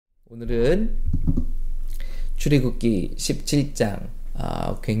오늘은 출애굽기 17장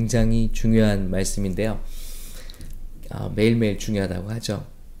굉장히 중요한 말씀인데요. 매일매일 중요하다고 하죠.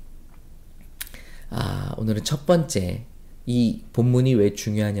 오늘은 첫 번째, 이 본문이 왜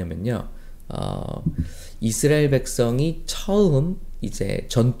중요하냐면요. 이스라엘 백성이 처음 이제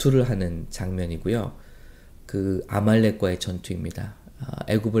전투를 하는 장면이고요. 그 아말렉과의 전투입니다.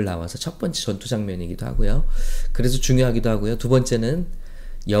 애굽을 나와서 첫 번째 전투 장면이기도 하고요. 그래서 중요하기도 하고요. 두 번째는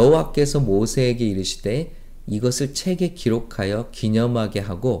여호와께서 모세에게 이르시되 이것을 책에 기록하여 기념하게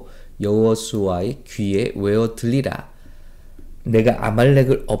하고 여호수아의 귀에 외워 들리라. 내가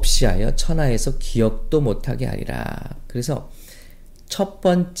아말렉을 없이하여 천하에서 기억도 못하게 하리라. 그래서 첫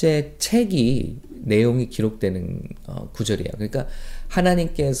번째 책이 내용이 기록되는 구절이에요. 그러니까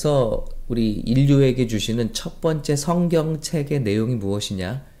하나님께서 우리 인류에게 주시는 첫 번째 성경책의 내용이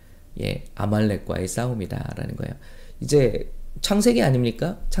무엇이냐? 아말렉과의 싸움이다라는 거예요. 이제 창세기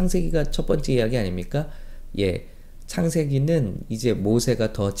아닙니까? 창세기가 첫 번째 이야기 아닙니까? 창세기는 이제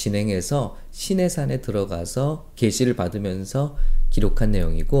모세가 더 진행해서 시내산에 들어가서 계시를 받으면서 기록한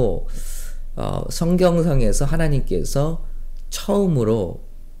내용이고, 성경상에서 하나님께서 처음으로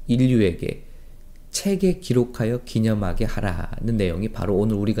인류에게 책에 기록하여 기념하게 하라는 내용이 바로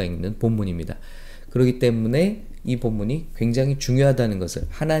오늘 우리가 읽는 본문입니다. 그렇기 때문에 이 본문이 굉장히 중요하다는 것을,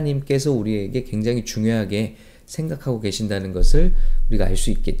 하나님께서 우리에게 굉장히 중요하게 생각하고 계신다는 것을 우리가 알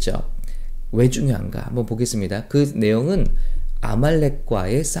수 있겠죠. 왜 중요한가? 한번 보겠습니다. 그 내용은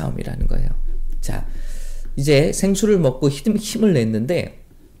아말렉과의 싸움이라는 거예요. 자, 이제 생수를 먹고 힘을 냈는데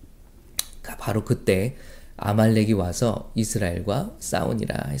바로 그때 아말렉이 와서 이스라엘과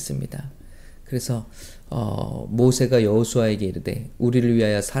싸우니라 했습니다. 그래서 모세가 여호수아에게 이르되 우리를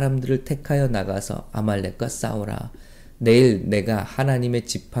위하여 사람들을 택하여 나가서 아말렉과 싸우라. 내일 내가 하나님의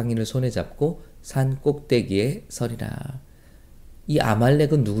지팡이를 손에 잡고 산 꼭대기에 서리라. 이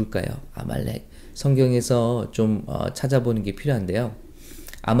아말렉은 누굴까요? 아말렉. 성경에서 좀 찾아보는 게 필요한데요.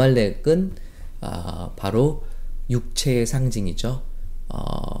 아말렉은 바로 육체의 상징이죠.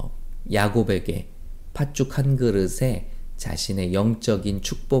 야곱에게 팥죽 한 그릇에 자신의 영적인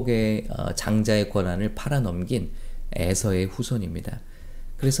축복의 장자의 권한을 팔아넘긴 에서의 후손입니다.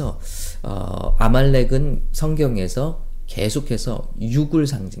 그래서 아말렉은 성경에서 계속해서 육을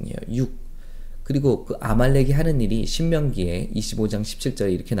상징해요. 육. 그리고 그 아말렉이 하는 일이 신명기에 25장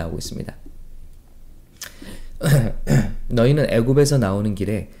 17절에 이렇게 나오고 있습니다. 너희는 애굽에서 나오는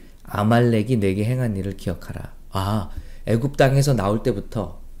길에 아말렉이 내게 행한 일을 기억하라. 애굽 땅에서 나올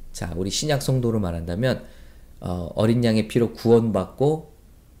때부터, 자, 우리 신약 성도로 말한다면 어린 양의 피로 구원받고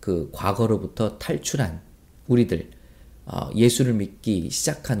그 과거로부터 탈출한 우리들, 예수를 믿기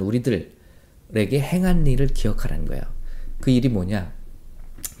시작한 우리들에게 행한 일을 기억하라는 거예요. 그 일이 뭐냐?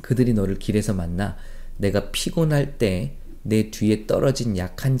 그들이 너를 길에서 만나 내가 피곤할 때 내 뒤에 떨어진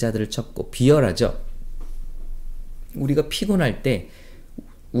약한 자들을 쳤고, 비열하죠. 우리가 피곤할 때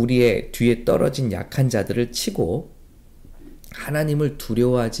우리의 뒤에 떨어진 약한 자들을 치고 하나님을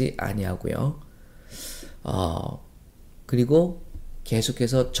두려워하지 아니하고요. 그리고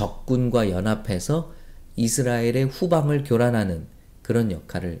계속해서 적군과 연합해서 이스라엘의 후방을 교란하는 그런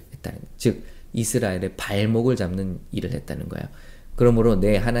역할을 했다는, 즉 이스라엘의 발목을 잡는 일을 했다는 거예요. 그러므로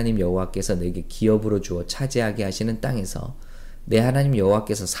내 하나님 여호와께서 내게 기업으로 주어 차지하게 하시는 땅에서 내 하나님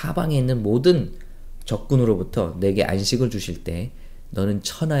여호와께서 사방에 있는 모든 적군으로부터 내게 안식을 주실 때 너는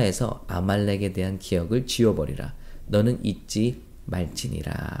천하에서 아말렉에 대한 기억을 지워버리라. 너는 잊지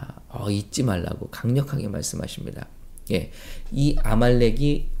말지니라. 잊지 말라고 강력하게 말씀하십니다. 이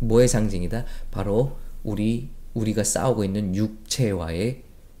아말렉이 뭐의 상징이다? 바로 우리가 싸우고 있는 육체의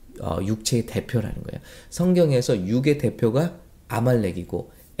대표라는 거예요. 성경에서 육의 대표가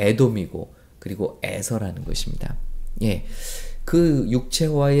아말렉이고 에돔이고 그리고 에서라는 것입니다. 그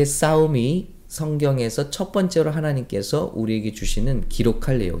육체와의 싸움이 성경에서 첫 번째로 하나님께서 우리에게 주시는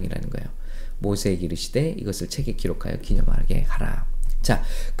기록할 내용이라는 거예요. 모세에게 이르시되 이것을 책에 기록하여 기념하게 하라. 자,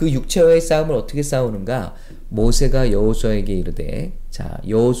 그 육체와의 싸움을 어떻게 싸우는가? 모세가 여호수아에게 이르되, 자,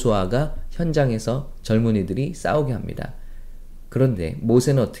 여호수아가 현장에서 젊은이들이 싸우게 합니다. 그런데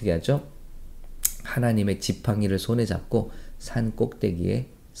모세는 어떻게 하죠? 하나님의 지팡이를 손에 잡고 산 꼭대기에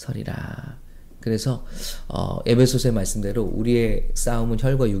서리라. 그래서 에베소서의 말씀대로 우리의 싸움은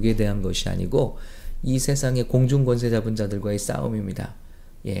혈과 육에 대한 것이 아니고 이 세상의 공중 권세 잡은 자들과의 싸움입니다.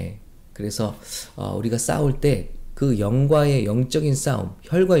 그래서 우리가 싸울 때 그 영과의 영적인 싸움,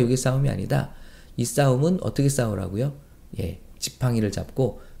 혈과 육의 싸움이 아니다. 이 싸움은 어떻게 싸우라고요? 지팡이를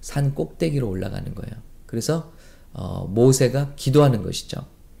잡고 산 꼭대기로 올라가는 거예요. 그래서 모세가 기도하는 것이죠.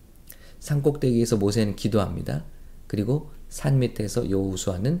 산 꼭대기에서 모세는 기도합니다. 그리고 산 밑에서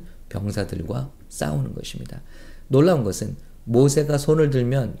여호수아는 병사들과 싸우는 것입니다. 놀라운 것은 모세가 손을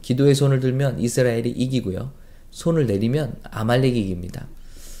들면, 기도의 손을 들면 이스라엘이 이기고요. 손을 내리면 아말렉이 이깁니다.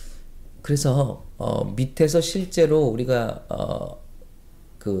 그래서 밑에서 실제로 우리가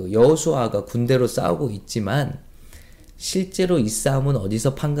그 여호수아가 군대로 싸우고 있지만 실제로 이 싸움은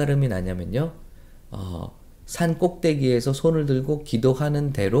어디서 판가름이 나냐면요. 산 꼭대기에서 손을 들고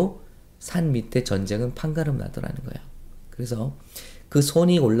기도하는 대로 산 밑에 전쟁은 판가름 나더라는 거예요. 그래서 그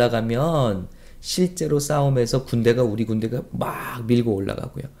손이 올라가면 실제로 싸움에서 우리 군대가 막 밀고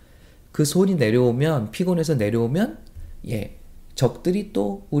올라가고요. 그 손이 내려오면, 피곤해서 내려오면, 적들이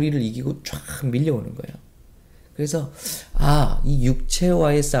또 우리를 이기고 쫙 밀려오는 거예요. 그래서, 이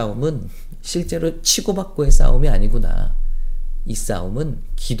육체와의 싸움은 실제로 치고받고의 싸움이 아니구나. 이 싸움은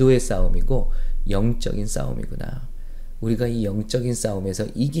기도의 싸움이고, 영적인 싸움이구나. 우리가 이 영적인 싸움에서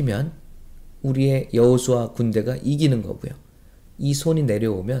이기면, 우리의 여호수아 군대가 이기는 거고요. 이 손이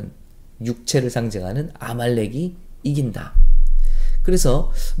내려오면, 육체를 상징하는 아말렉이 이긴다.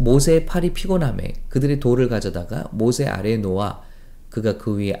 그래서 모세의 팔이 피곤함에 그들의 돌을 가져다가 모세 아래에 놓아 그가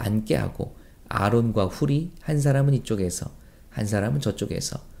그 위에 앉게 하고 아론과 훌이 한 사람은 이쪽에서 한 사람은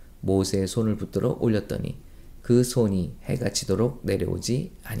저쪽에서 모세의 손을 붙들어 올렸더니 그 손이 해가 지도록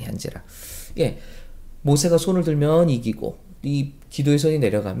내려오지 아니한지라. 모세가 손을 들면 이기고 이 기도의 손이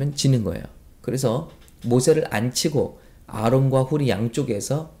내려가면 지는 거예요. 그래서 모세를 앉히고 아론과 훌이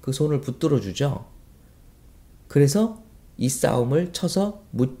양쪽에서 그 손을 붙들어 주죠. 그래서 이 싸움을 쳐서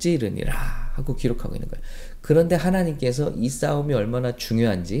무찌르니라 하고 기록하고 있는 거예요. 그런데 하나님께서 이 싸움이 얼마나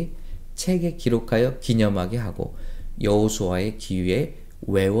중요한지 책에 기록하여 기념하게 하고 여호수아의 귀에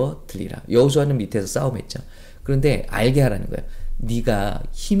외워 들리라. 여호수아는 밑에서 싸움했죠. 그런데 알게 하라는 거예요. 네가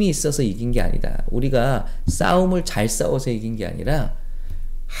힘이 있어서 이긴 게 아니다. 우리가 싸움을 잘 싸워서 이긴 게 아니라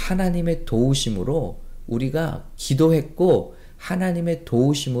하나님의 도우심으로 우리가 기도했고 하나님의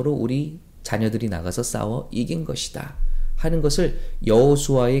도우심으로 우리 자녀들이 나가서 싸워 이긴 것이다 하는 것을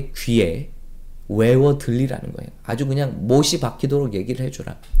여호수아의 귀에 외워 들리라는 거예요. 아주 그냥 못이 박히도록 얘기를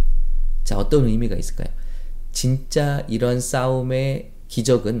해주라. 자, 어떤 의미가 있을까요? 진짜 이런 싸움의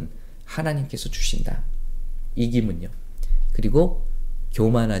기적은 하나님께서 주신다. 이김은요. 그리고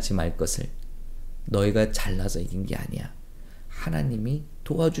교만하지 말 것을. 너희가 잘나서 이긴 게 아니야. 하나님이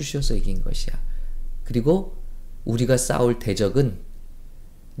도와주셔서 이긴 것이야. 그리고 우리가 싸울 대적은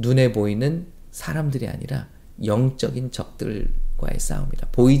눈에 보이는 사람들이 아니라 영적인 적들과의 싸움이다.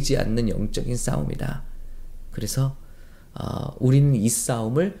 보이지 않는 영적인 싸움이다. 그래서 우리는 이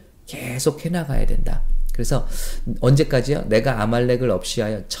싸움을 계속 해나가야 된다. 그래서 언제까지요? 내가 아말렉을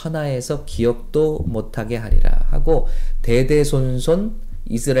없이하여 천하에서 기억도 못하게 하리라 하고 대대손손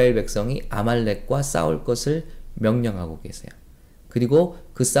이스라엘 백성이 아말렉과 싸울 것을 명령하고 계세요. 그리고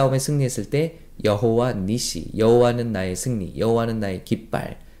그 싸움에 승리했을 때 여호와 니시, 여호와는 나의 승리, 여호와는 나의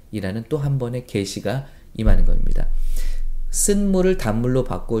깃발이라는 또 한 번의 계시가 임하는 겁니다. 쓴물을 단물로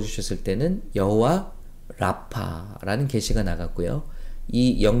바꿔주셨을 때는 여호와 라파라는 계시가 나갔고요.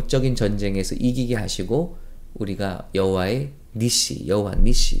 이 영적인 전쟁에서 이기게 하시고 우리가 여호와의 니시, 여호와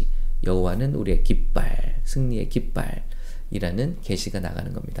니시, 여호와는 우리의 깃발, 승리의 깃발이라는 계시가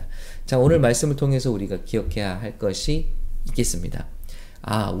나가는 겁니다. 자, 오늘 말씀을 통해서 우리가 기억해야 할 것이 있겠습니다.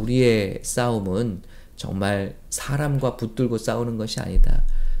 우리의 싸움은 정말 사람과 붙들고 싸우는 것이 아니다.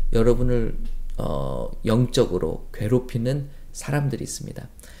 여러분을 영적으로 괴롭히는 사람들이 있습니다.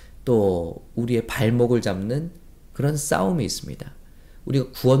 또 우리의 발목을 잡는 그런 싸움이 있습니다.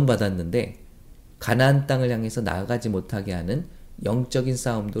 우리가 구원받았는데 가나안 땅을 향해서 나아가지 못하게 하는 영적인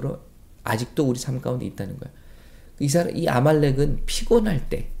싸움들로 아직도 우리 삶 가운데 있다는 거예요. 이 아말렉은 피곤할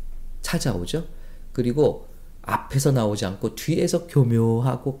때 찾아오죠. 그리고 앞에서 나오지 않고 뒤에서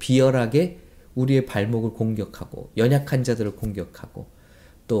교묘하고 비열하게 우리의 발목을 공격하고 연약한 자들을 공격하고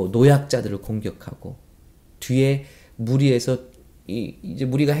또 노약자들을 공격하고 뒤에 무리에서 이제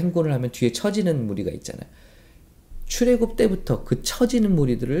무리가 행군을 하면 뒤에 처지는 무리가 있잖아요. 출애굽 때부터 그 처지는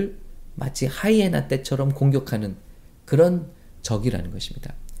무리들을 마치 하이에나 떼처럼 공격하는 그런 적이라는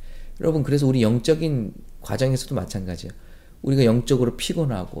것입니다. 여러분, 그래서 우리 영적인 과정에서도 마찬가지예요. 우리가 영적으로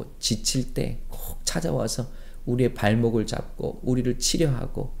피곤하고 지칠 때 꼭 찾아와서 우리의 발목을 잡고 우리를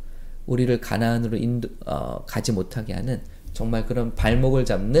치료하고 우리를 가나안으로 가지 못하게 하는 정말 그런 발목을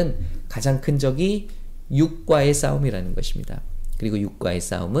잡는 가장 큰 적이 육과의 싸움이라는 것입니다. 그리고 육과의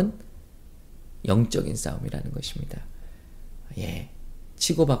싸움은 영적인 싸움이라는 것입니다.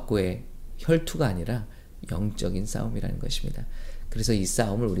 치고받고의 혈투가 아니라 영적인 싸움이라는 것입니다. 그래서 이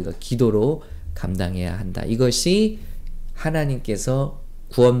싸움을 우리가 기도로 감당해야 한다. 이것이 하나님께서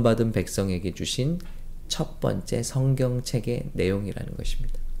구원받은 백성에게 주신 첫 번째 성경책의 내용이라는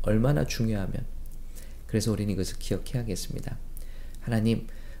것입니다. 얼마나 중요하면. 그래서 우리는 이것을 기억해야겠습니다. 하나님,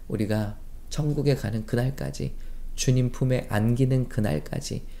 우리가 천국에 가는 그날까지 주님 품에 안기는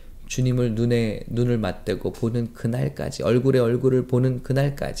그날까지, 주님을 눈을 맞대고 보는 그날까지, 얼굴에 얼굴을 보는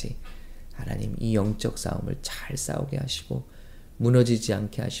그날까지 하나님 이 영적 싸움을 잘 싸우게 하시고 무너지지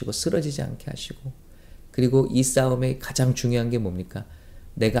않게 하시고 쓰러지지 않게 하시고, 그리고 이 싸움의 가장 중요한 게 뭡니까?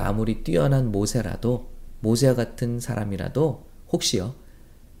 내가 아무리 뛰어난 모세라도, 모세와 같은 사람이라도 혹시요,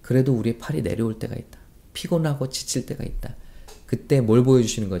 그래도 우리의 팔이 내려올 때가 있다. 피곤하고 지칠 때가 있다. 그때 뭘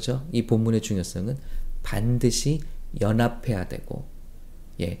보여주시는 거죠? 이 본문의 중요성은 반드시 연합해야 되고,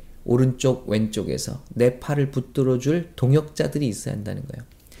 오른쪽 왼쪽에서 내 팔을 붙들어줄 동역자들이 있어야 한다는 거예요.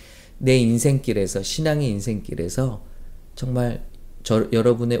 내 인생길에서, 신앙의 인생길에서 정말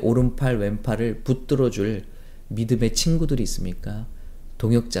여러분의 오른팔 왼팔을 붙들어줄 믿음의 친구들이 있습니까?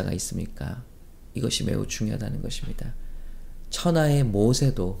 동역자가 있습니까? 이것이 매우 중요하다는 것입니다. 천하의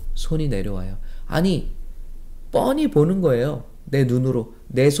모세도 손이 내려와요. 아니, 뻔히 보는 거예요. 내 눈으로.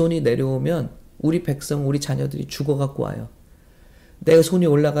 내 손이 내려오면 우리 백성, 우리 자녀들이 죽어갖고 와요. 내 손이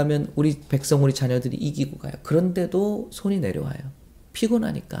올라가면 우리 백성, 우리 자녀들이 이기고 가요. 그런데도 손이 내려와요.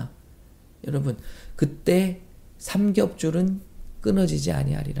 피곤하니까. 여러분, 그때 삼겹줄은 끊어지지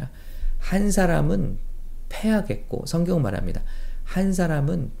아니하리라. 한 사람은 패하겠고, 성경 말합니다. 한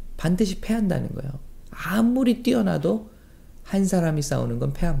사람은 반드시 패한다는 거예요. 아무리 뛰어나도 한 사람이 싸우는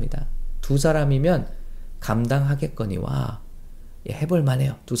건 패합니다. 두 사람이면 감당하겠거니와, 해볼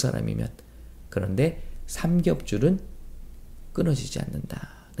만해요. 두 사람이면. 그런데 삼겹줄은 끊어지지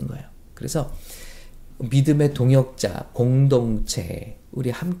않는다는 거예요. 그래서 믿음의 동역자, 공동체,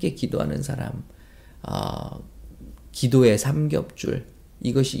 우리 함께 기도하는 사람, 기도의 삼겹줄,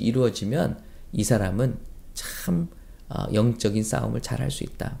 이것이 이루어지면 이 사람은 참 영적인 싸움을 잘할 수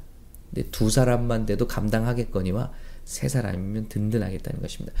있다. 근데 두 사람만 돼도 감당하겠거니와 세 사람이면 든든하겠다는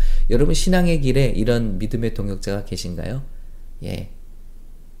것입니다. 여러분, 신앙의 길에 이런 믿음의 동역자가 계신가요?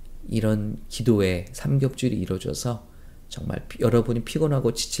 이런 기도의 삼겹줄이 이루어져서 정말 여러분이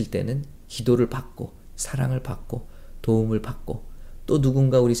피곤하고 지칠 때는 기도를 받고, 사랑을 받고, 도움을 받고, 또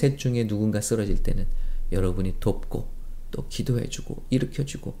누군가, 우리 셋 중에 누군가 쓰러질 때는 여러분이 돕고 또 기도해주고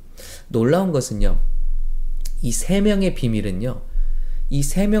일으켜주고. 놀라운 것은요, 이 세 명의 비밀은요, 이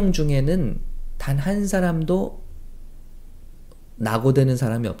세 명 중에는 단 한 사람도 낙오되는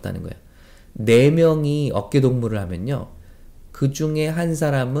사람이 없다는 거예요. 네 명이 어깨동무를 하면요, 그 중에 한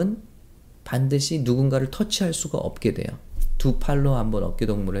사람은 반드시 누군가를 터치할 수가 없게 돼요. 두 팔로 한번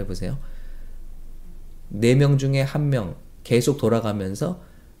어깨동무를 해보세요. 네 명 중에 한 명 계속 돌아가면서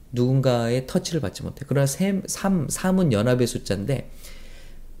누군가의 터치를 받지 못해. 그러나 3은 연합의 숫자인데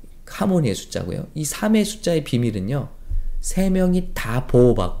하모니의 숫자고요. 이 3의 숫자의 비밀은요, 세 명이 다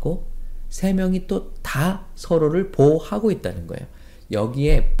보호받고 세 명이 또 다 서로를 보호하고 있다는 거예요.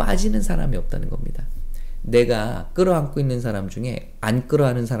 여기에 빠지는 사람이 없다는 겁니다. 내가 끌어안고 있는 사람 중에 안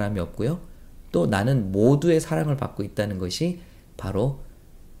끌어안는 사람이 없고요. 또 나는 모두의 사랑을 받고 있다는 것이 바로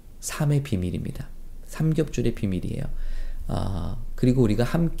 3의 비밀입니다. 삼겹줄의 비밀이에요. 그리고 우리가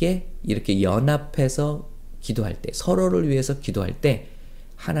함께 이렇게 연합해서 기도할 때, 서로를 위해서 기도할 때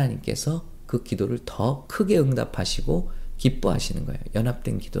하나님께서 그 기도를 더 크게 응답하시고 기뻐하시는 거예요.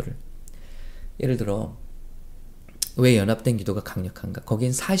 연합된 기도를. 예를 들어, 왜 연합된 기도가 강력한가?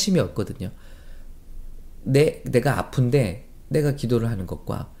 거기엔 사심이 없거든요. 내가 아픈데 내가 기도를 하는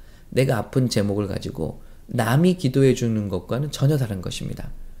것과 내가 아픈 제목을 가지고 남이 기도해 주는 것과는 전혀 다른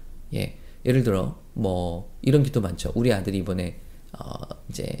것입니다. 예를 들어 이런 기도 많죠. 우리 아들이 이번에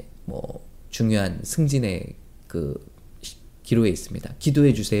중요한 승진의 그 기로에 있습니다.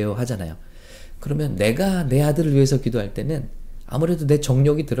 기도해 주세요 하잖아요. 그러면 내가 내 아들을 위해서 기도할 때는 아무래도 내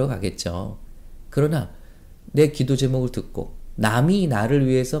정력이 들어가겠죠. 그러나 내 기도 제목을 듣고 남이 나를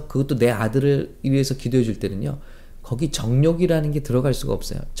위해서, 그것도 내 아들을 위해서 기도해 줄 때는요, 거기 정력이라는 게 들어갈 수가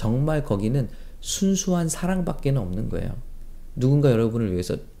없어요. 정말 거기는 순수한 사랑밖에 없는 거예요. 누군가 여러분을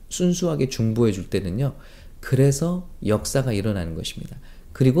위해서 순수하게 중보해 줄 때는요, 그래서 역사가 일어나는 것입니다.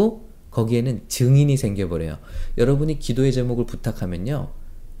 그리고 거기에는 증인이 생겨버려요. 여러분이 기도의 제목을 부탁하면요,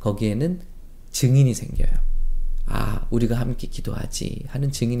 거기에는 증인이 생겨요. 우리가 함께 기도하지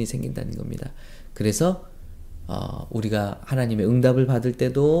하는 증인이 생긴다는 겁니다. 그래서 우리가 하나님의 응답을 받을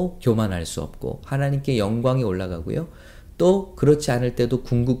때도 교만할 수 없고 하나님께 영광이 올라가고요. 또 그렇지 않을 때도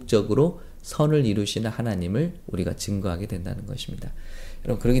궁극적으로 선을 이루시는 하나님을 우리가 증거하게 된다는 것입니다.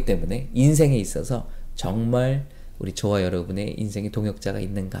 여러분, 그렇기 때문에 인생에 있어서 정말 우리 저와 여러분의 인생의 동역자가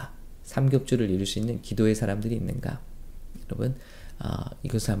있는가? 삼겹줄을 이룰 수 있는 기도의 사람들이 있는가? 여러분,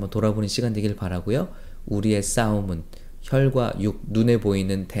 이것을 한번 돌아보는 시간 되길 바라고요. 우리의 싸움은 혈과 육, 눈에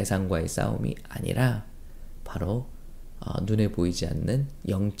보이는 대상과의 싸움이 아니라 바로 눈에 보이지 않는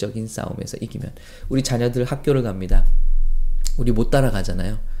영적인 싸움에서 이기면. 우리 자녀들 학교를 갑니다. 우리 못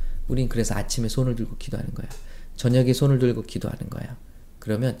따라가잖아요. 우린 그래서 아침에 손을 들고 기도하는 거야. 저녁에 손을 들고 기도하는 거예요.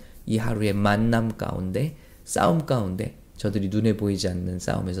 그러면 이 하루의 만남 가운데, 싸움 가운데 저들이 눈에 보이지 않는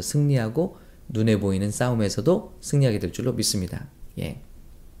싸움에서 승리하고 눈에 보이는 싸움에서도 승리하게 될 줄로 믿습니다. 예.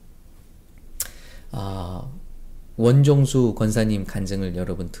 원종수 권사님 간증을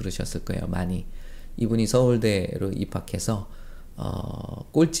여러분 들으셨을 거예요. 많이. 이분이 서울대로 입학해서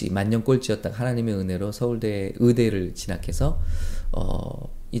만년 꼴찌였다가 하나님의 은혜로 서울대 의대를 진학해서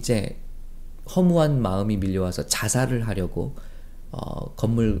이제 허무한 마음이 밀려와서 자살을 하려고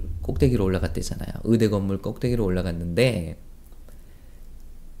건물 꼭대기로 올라갔대잖아요. 의대 건물 꼭대기로 올라갔는데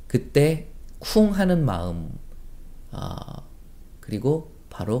그때 쿵 하는 마음, 그리고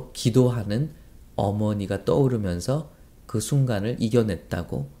바로 기도하는 어머니가 떠오르면서 그 순간을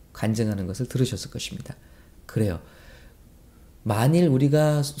이겨냈다고 간증하는 것을 들으셨을 것입니다. 그래요. 만일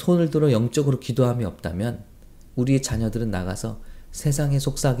우리가 손을 들어 영적으로 기도함이 없다면 우리의 자녀들은 나가서 세상의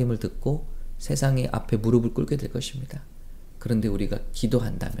속삭임을 듣고 세상의 앞에 무릎을 꿇게 될 것입니다. 그런데 우리가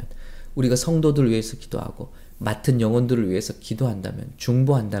기도한다면, 우리가 성도들을 위해서 기도하고 맡은 영혼들을 위해서 기도한다면,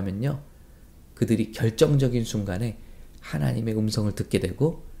 중보한다면요, 그들이 결정적인 순간에 하나님의 음성을 듣게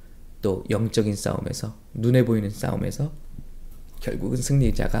되고 또 영적인 싸움에서, 눈에 보이는 싸움에서 결국은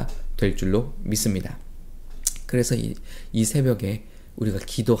승리자가 될 줄로 믿습니다. 그래서 이 새벽에 우리가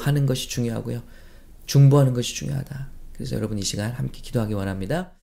기도하는 것이 중요하고요. 중보하는 것이 중요하다. 그래서 여러분 이 시간 함께 기도하기 원합니다.